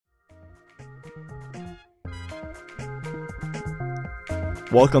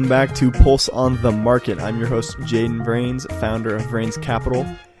Welcome back to Pulse on the Market. I'm your host, Jaden Vrains, founder of Vrains Capital,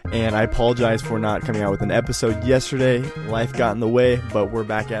 and I apologize for not coming out with an episode yesterday. Life got in the way, but we're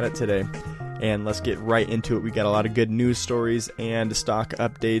back at it today. And let's get right into it. We got a lot of good news stories and stock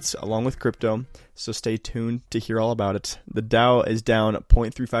updates along with crypto, so stay tuned to hear all about it. The Dow is down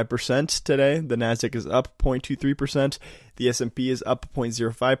 0.35% today. The Nasdaq is up 0.23%. The S&P is up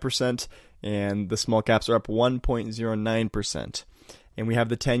 0.05%, and the small caps are up 1.09%. And we have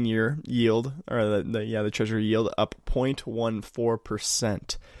the 10-year yield, or the Treasury yield, up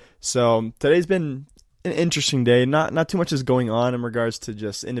 0.14%. So today's been an interesting day. Not too much is going on in regards to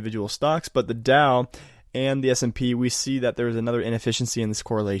just individual stocks, but the Dow and the S&P, we see that there's another inefficiency in this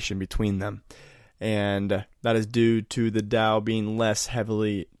correlation between them. And that is due to the Dow being less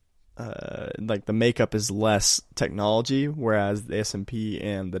heavily, the makeup is less technology, whereas the S&P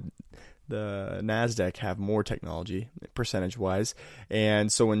and the NASDAQ have more technology percentage-wise.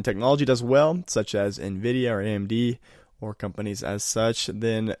 And so when technology does well, such as NVIDIA or AMD or companies as such,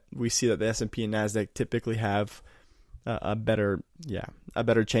 then we see that the S&P and NASDAQ typically have a better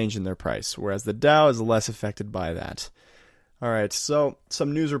change in their price, whereas the Dow is less affected by that. All right, so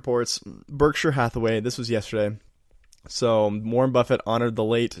some news reports. Berkshire Hathaway, this was yesterday. So Warren Buffett honored the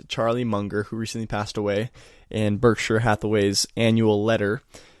late Charlie Munger, who recently passed away, in Berkshire Hathaway's annual letter.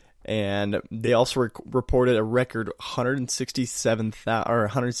 And they also reported a record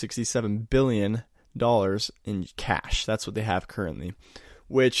 $167 billion in cash. That's what they have currently,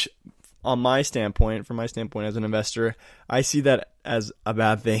 which from my standpoint as an investor, I see that as a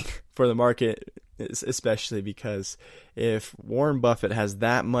bad thing for the market, especially because if Warren Buffett has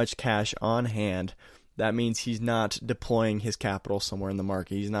that much cash on hand, that means he's not deploying his capital somewhere in the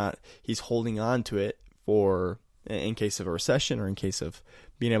market. He's holding on to it in case of a recession, or in case of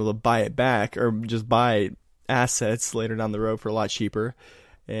being able to buy it back, or just buy assets later down the road for a lot cheaper.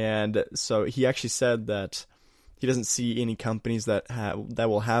 And so he actually said that he doesn't see any companies that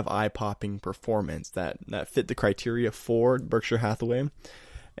will have eye-popping performance that fit the criteria for Berkshire Hathaway.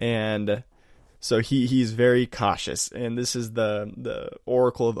 And so he's very cautious. And this is the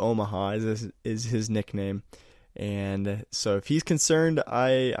Oracle of Omaha is his nickname. And so if he's concerned,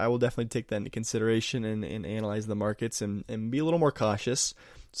 I will definitely take that into consideration and analyze the markets and be a little more cautious.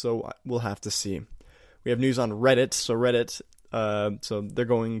 So we'll have to see. We have news on Reddit. So Reddit, so they're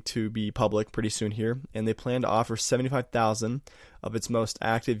going to be public pretty soon here, and they plan to offer 75,000 of its most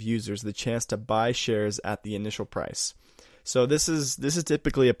active users the chance to buy shares at the initial price. So this is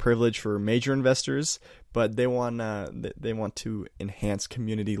typically a privilege for major investors, but they want to enhance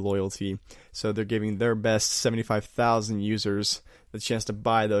community loyalty. So they're giving their best 75,000 users the chance to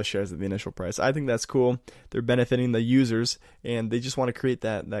buy those shares at the initial price. I think that's cool. They're benefiting the users, and they just want to create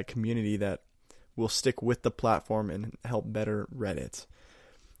that community that will stick with the platform and help better Reddit.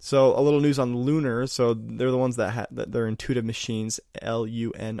 So a little news on Lunar. So they're the ones that they're intuitive machines,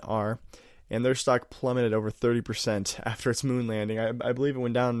 LUNR. And their stock plummeted over 30% after its moon landing. I believe it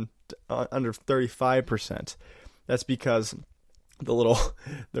went down to under 35%. That's because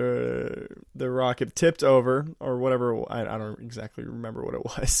the rocket tipped over, or whatever. I don't exactly remember what it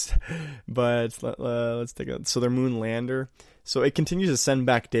was, but let's take a. So their moon lander. So it continues to send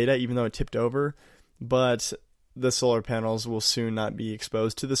back data even though it tipped over, but the solar panels will soon not be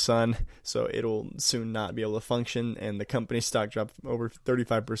exposed to the sun, so it'll soon not be able to function. And the company stock dropped over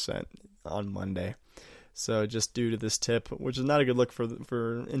 35% on Monday. So just due to this tip, which is not a good look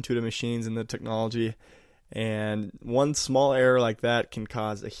for intuitive machines and the technology. And one small error like that can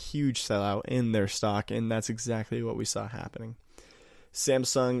cause a huge sellout in their stock, and that's exactly what we saw happening.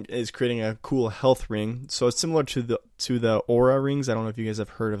 Samsung is creating a cool health ring. So it's similar to the Oura rings. I don't know if you guys have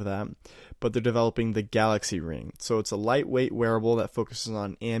heard of that, but they're developing the Galaxy Ring. So it's a lightweight wearable that focuses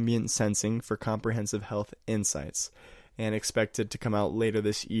on ambient sensing for comprehensive health insights, and expected to come out later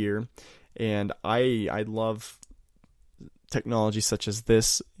this year. And I love technology such as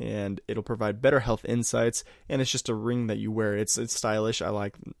this, and it'll provide better health insights, and it's just a ring that you wear. It's stylish. I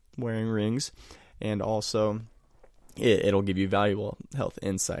like wearing rings, and also it'll give you valuable health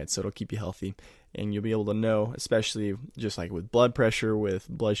insights, so it'll keep you healthy, and you'll be able to know, especially just like with blood pressure, with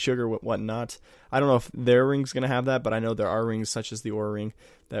blood sugar, whatnot. I don't know if their ring's going to have that, but I know there are rings such as the Oura Ring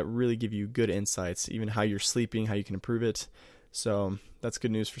that really give you good insights, even how you're sleeping, how you can improve it. So that's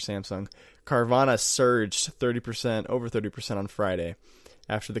good news for Samsung. Carvana surged over 30% on Friday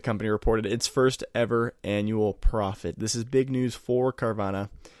after the company reported its first ever annual profit. This is big news for Carvana.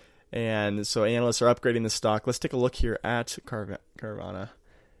 And so analysts are upgrading the stock. Let's take a look here at Carvana.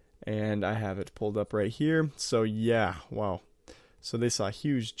 And I have it pulled up right here. So yeah, wow. So they saw a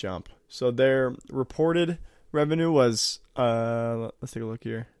huge jump. So their reported revenue was, let's take a look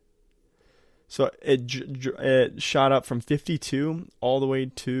here. So it shot up from 52 all the way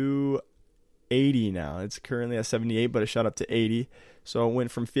to 80 now. It's currently at 78, but it shot up to 80. So it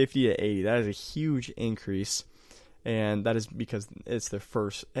went from 50 to 80. That is a huge increase. And that is because it's their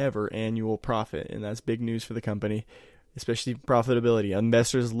first ever annual profit. And that's big news for the company, especially profitability.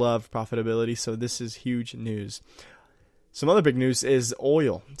 Investors love profitability, so this is huge news. Some other big news is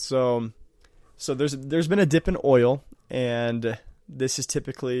oil. So there's been a dip in oil, and this is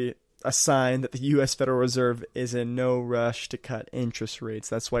typically a sign that the U.S. Federal Reserve is in no rush to cut interest rates.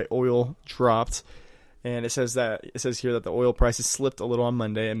 That's why oil dropped. And it says here that the oil prices slipped a little on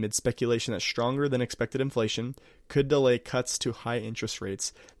Monday amid speculation that stronger than expected inflation could delay cuts to high interest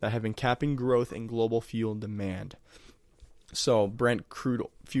rates that have been capping growth in global fuel demand. So Brent crude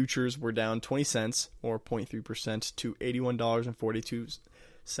futures were down 20 cents or 0.3% to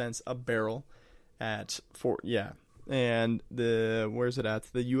 $81.42 a barrel And where's it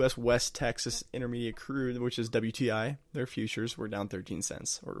at? The U.S. West Texas Intermediate Crude, which is WTI, their futures were down 13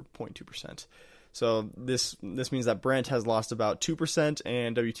 cents or 0.2%. So this means that Brent has lost about 2%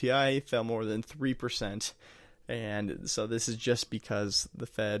 and WTI fell more than 3%. And so this is just because the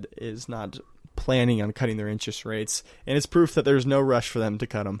Fed is not planning on cutting their interest rates, and it's proof that there's no rush for them to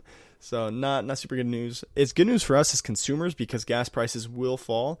cut them. So not super good news. It's good news for us as consumers because gas prices will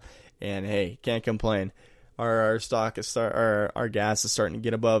fall, and hey, can't complain. Our gas is starting to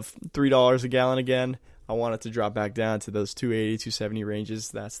get above $3 a gallon again. I want it to drop back down to those 280, 270 ranges.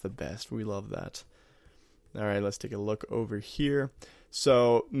 That's the best. We love that. All right, let's take a look over here.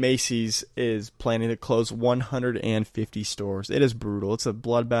 So Macy's is planning to close 150 stores. It is brutal. It's a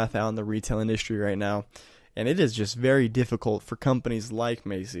bloodbath out in the retail industry right now. And it is just very difficult for companies like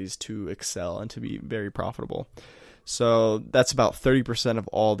Macy's to excel and to be very profitable. So that's about 30% of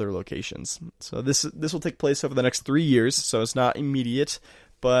all their locations. So this will take place over the next 3 years. So it's not immediate,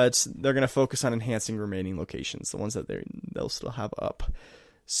 but they're going to focus on enhancing remaining locations, the ones that they'll still have up.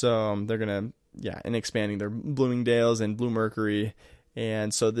 So they're going to, and expanding their Bloomingdale's and Bluemercury.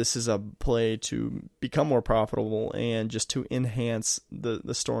 And so this is a play to become more profitable and just to enhance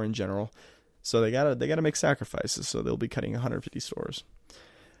the store in general. So they gotta make sacrifices. So they'll be cutting 150 stores.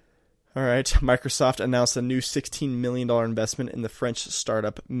 All right, Microsoft announced a new $16 million investment in the French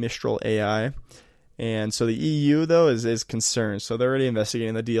startup Mistral AI. And so the EU, though, is concerned. So they're already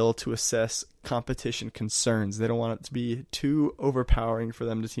investigating the deal to assess competition concerns. They don't want it to be too overpowering for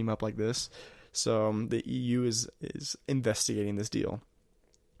them to team up like this. So the EU is investigating this deal.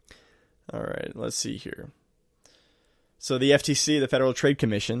 All right, let's see here. So the FTC, the Federal Trade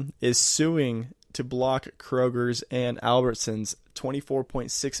Commission, is suing to block Kroger's and Albertsons'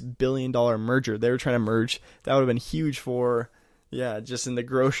 $24.6 billion merger. They were trying to merge. That would have been huge for, just in the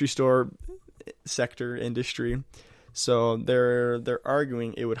grocery store sector industry. So they're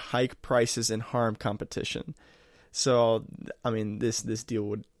arguing it would hike prices and harm competition. So, I mean, this deal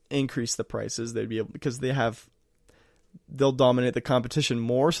would increase the prices. They'd be able, because they'll dominate the competition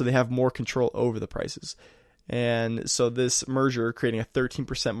more, so they have more control over the prices. And so this merger, creating a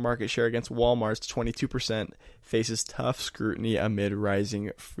 13% market share against Walmart's 22%, faces tough scrutiny amid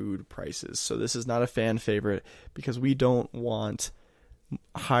rising food prices. So this is not a fan favorite because we don't want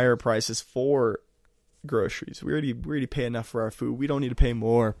higher prices for groceries. We already pay enough for our food. We don't need to pay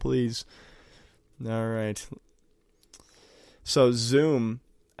more, please. All right. So Zoom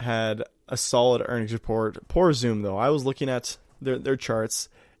had a solid earnings report. Poor Zoom, though. I was looking at their charts,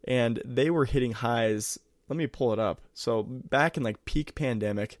 and they were hitting highs. Let me pull it up. So back in like peak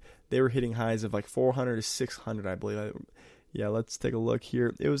pandemic, they were hitting highs of like 400 to 600, I believe. Let's take a look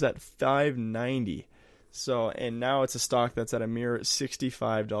here. It was at 590. So, and now it's a stock that's at a mere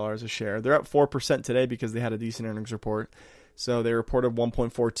 $65 a share. They're up 4% today because they had a decent earnings report. So they reported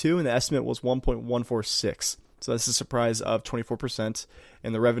 1.42, and the estimate was 1.146. So that's a surprise of 24%,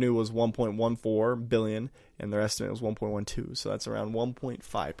 and the revenue was 1.14 billion, and their estimate was 1.12. So that's around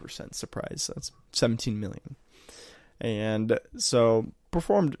 1.5% surprise. So that's 17 million. And so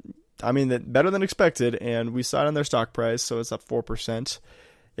performed, better than expected, and we saw it in their stock price, so it's up 4%.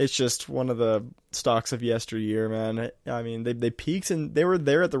 It's just one of the stocks of yesteryear, man. I mean, they peaked, and they were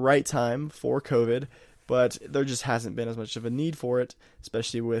there at the right time for COVID, but there just hasn't been as much of a need for it,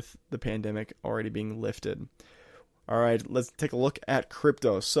 especially with the pandemic already being lifted. All right, let's take a look at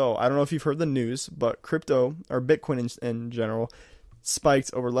crypto. So I don't know if you've heard the news, but crypto, or Bitcoin in general,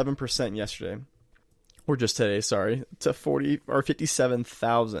 spiked over 11% yesterday, or just today, to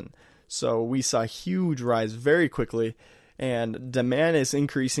 57,000. So we saw a huge rise very quickly, and demand is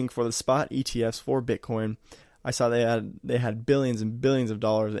increasing for the spot ETFs for Bitcoin. I saw they had billions and billions of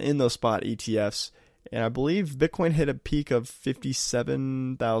dollars in those spot ETFs, and I believe Bitcoin hit a peak of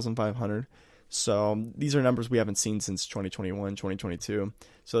 57,500. So these are numbers we haven't seen since 2021, 2022.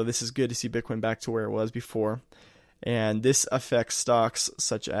 So this is good to see Bitcoin back to where it was before. And this affects stocks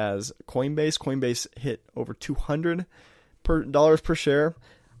such as Coinbase. Coinbase hit over $200 per share,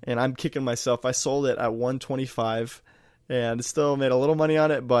 and I'm kicking myself. I sold it at 125 and still made a little money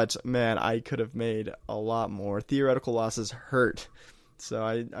on it, but man, I could have made a lot more. Theoretical losses hurt. So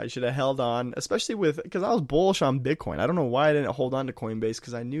I should have held on, especially because I was bullish on Bitcoin. I don't know why I didn't hold on to Coinbase,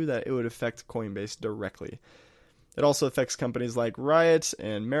 because I knew that it would affect Coinbase directly. It also affects companies like Riot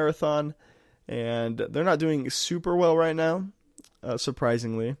and Marathon, and they're not doing super well right now,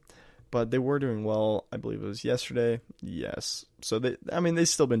 surprisingly, but they were doing well. I believe it was yesterday. Yes. So they've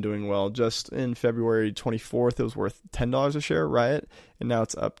still been doing well. Just in February 24th, it was worth $10 a share, Riot, and now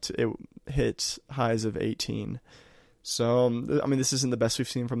it hit highs of 18. So, this isn't the best we've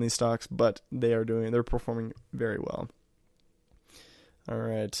seen from these stocks, but they're performing very well. All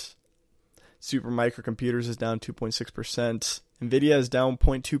right. Super Microcomputers is down 2.6%. Nvidia is down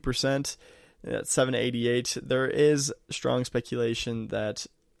 0.2% at 788. There is strong speculation that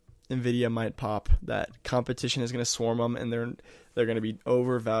Nvidia might pop, that competition is going to swarm them, and they're going to be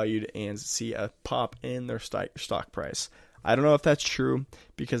overvalued and see a pop in their stock price. I don't know if that's true,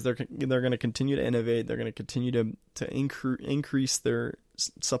 because they're going to continue to innovate. They're going to continue to increase their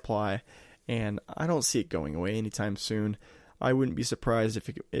supply, and I don't see it going away anytime soon. I wouldn't be surprised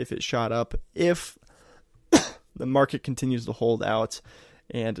if it shot up, if the market continues to hold out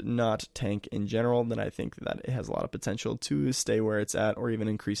and not tank in general. Then I think that it has a lot of potential to stay where it's at or even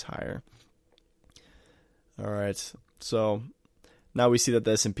increase higher. All right, so now we see that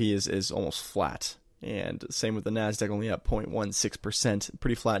the S&P is almost flat. And same with the NASDAQ, only up 0.16%.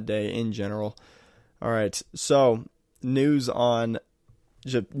 Pretty flat day in general. All right, so news on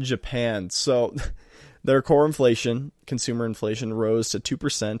Japan. So their core inflation, consumer inflation, rose to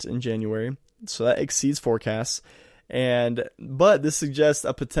 2% in January. So that exceeds forecasts. But this suggests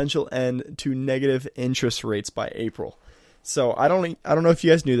a potential end to negative interest rates by April. So I don't know if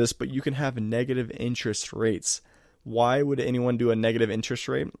you guys knew this, but you can have negative interest rates. Why would anyone do a negative interest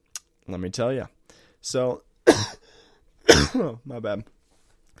rate? Let me tell you. So, my bad.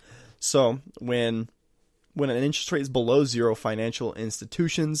 So, when an interest rate is below zero, financial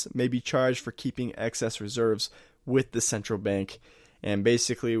institutions may be charged for keeping excess reserves with the central bank. And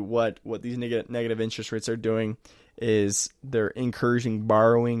basically, what these negative interest rates are doing is they're encouraging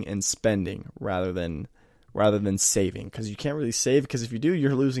borrowing and spending rather than saving. Because you can't really save, because if you do,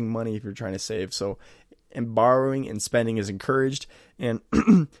 you're losing money if you're trying to save. So, and borrowing and spending is encouraged, and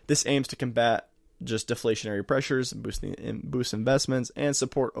this aims to combat just deflationary pressures, boost investments, and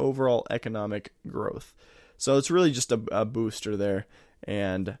support overall economic growth. So it's really just a booster there,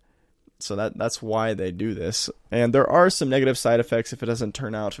 and so that's why they do this. And there are some negative side effects if it doesn't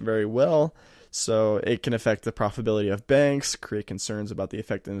turn out very well. So it can affect the profitability of banks, create concerns about the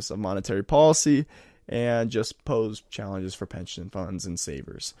effectiveness of monetary policy, and just pose challenges for pension funds and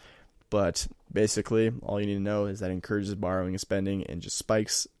savers. But basically, all you need to know is that it encourages borrowing and spending and just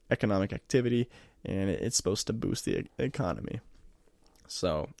spikes economic activity, and it's supposed to boost the economy.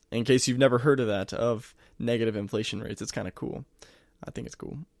 So, in case you've never heard of that, of negative inflation rates, it's kind of cool. I think it's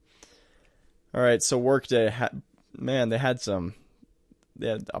cool. All right, so Workday, they had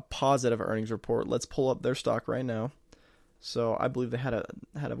a positive earnings report. Let's pull up their stock right now. So, I believe they had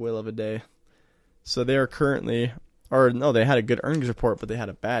a whale of a day. So, they are currently, they had a good earnings report, but they had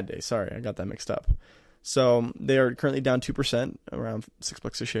a bad day. Sorry, I got that mixed up. So they are currently down 2%, around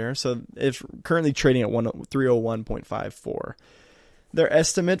 $6 a share. So it's currently trading at 301.54. Their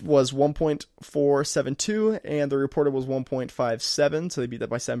estimate was 1.472, and the reported was 1.57. So they beat that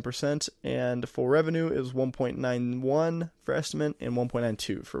by 7%. And for revenue, it was 1.91 for estimate and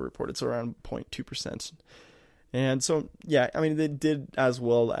 1.92 for reported. So around 0.2%. And so, they did as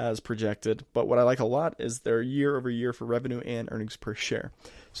well as projected. But what I like a lot is their year over year for revenue and earnings per share.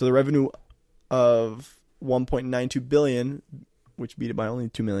 So the revenue of $1.92 billion, which beat it by only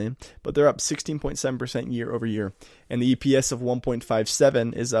 $2 million, but they're up 16.7% year over year. And the EPS of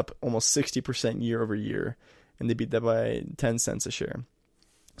 1.57 is up almost 60% year over year, and they beat that by 10 cents a share.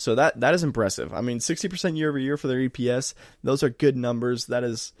 So that is impressive. 60% year over year for their EPS, those are good numbers.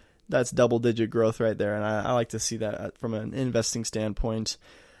 That's double-digit growth right there, and I like to see that from an investing standpoint.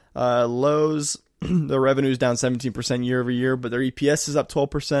 Lowe's, the revenue is down 17% year over year, but their EPS is up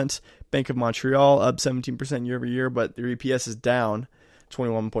 12%. Bank of Montreal up 17% year over year, but their EPS is down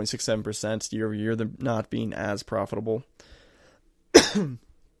 21.67% year over year. They're not being as profitable.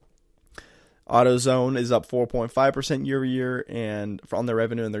 AutoZone is up 4.5% year over year, and on their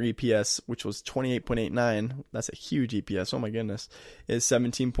revenue and their EPS, which was 28.89, that's a huge EPS. Oh my goodness, is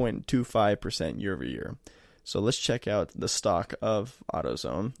 17.25% year over year. So let's check out the stock of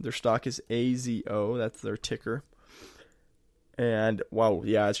AutoZone. Their stock is AZO. That's their ticker. And wow,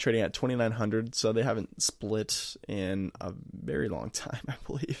 yeah, it's trading at 2,900. So they haven't split in a very long time, I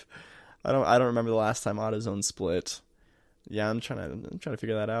believe. I don't remember the last time AutoZone split. Yeah, I'm trying to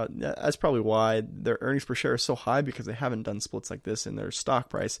figure that out. Yeah, that's probably why their earnings per share is so high, because they haven't done splits like this, and their stock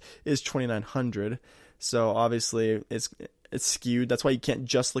price is 2,900. So obviously it's skewed. That's why you can't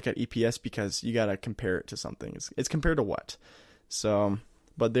just look at EPS, because you got to compare it to something. It's compared to what? So,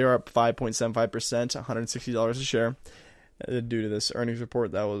 but they're up 5.75%, $160 a share due to this earnings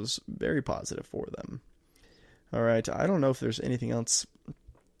report that was very positive for them. All right, I don't know if there's anything else.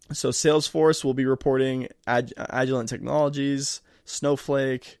 So Salesforce will be reporting Agilent Technologies,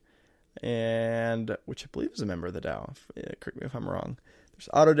 Snowflake, and which I believe is a member of the Dow. Correct me if I'm wrong. There's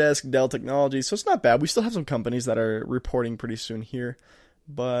Autodesk, Dell Technologies, so it's not bad. We still have some companies that are reporting pretty soon here,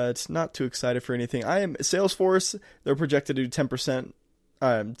 but not too excited for anything. Salesforce, they're projected to do 10%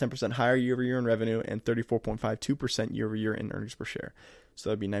 higher year over year in revenue and 34.52% year over year in earnings per share. So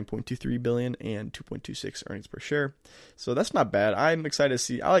that'd be 9.23 billion and 2.26 earnings per share. So that's not bad. I'm excited to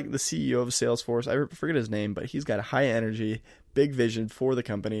see. I like the CEO of Salesforce. I forget his name, but he's got a high energy, big vision for the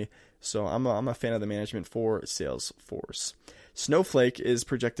company. So I'm a fan of the management for Salesforce. Snowflake is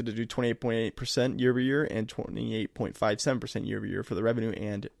projected to do 28.8% year over year and 28.57% year over year for the revenue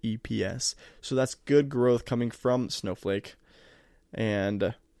and EPS. So that's good growth coming from Snowflake.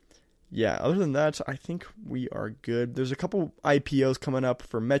 And yeah, other than that, I think we are good. There's a couple IPOs coming up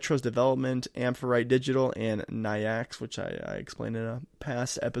for Metro's Development, Amphitrite Digital, and Nayax, which I explained in a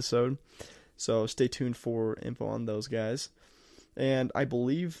past episode. So stay tuned for info on those guys. And I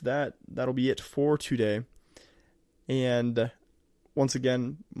believe that'll be it for today. And once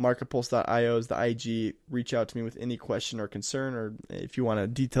again, marketpulse.io is the IG. Reach out to me with any question or concern, or if you want a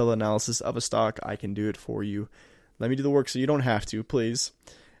detailed analysis of a stock, I can do it for you. Let me do the work so you don't have to, please.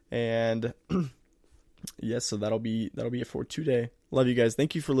 And yes, so that'll be it for today. Love you guys.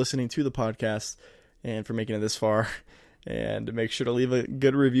 Thank you for listening to the podcast and for making it this far. And make sure to leave a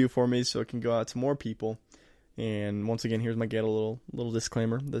good review for me so it can go out to more people. And once again, here's my little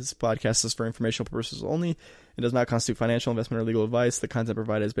disclaimer. This podcast is for informational purposes only. It does not constitute financial, investment, or legal advice. The content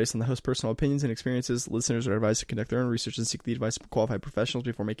provided is based on the host's personal opinions and experiences. Listeners are advised to conduct their own research and seek the advice of qualified professionals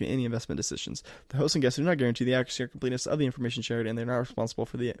before making any investment decisions. The host and guests do not guarantee the accuracy or completeness of the information shared, and they're not responsible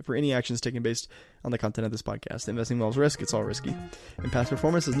for any actions taken based on the content of this podcast. Investing involves risk. It's all risky. And past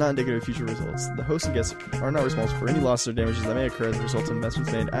performance is not indicative of future results. The host and guests are not responsible for any losses or damages that may occur as a result of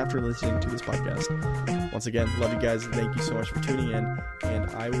investments made after listening to this podcast. Once again, love you guys. Thank you so much for tuning in, and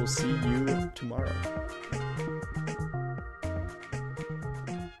I will see you tomorrow.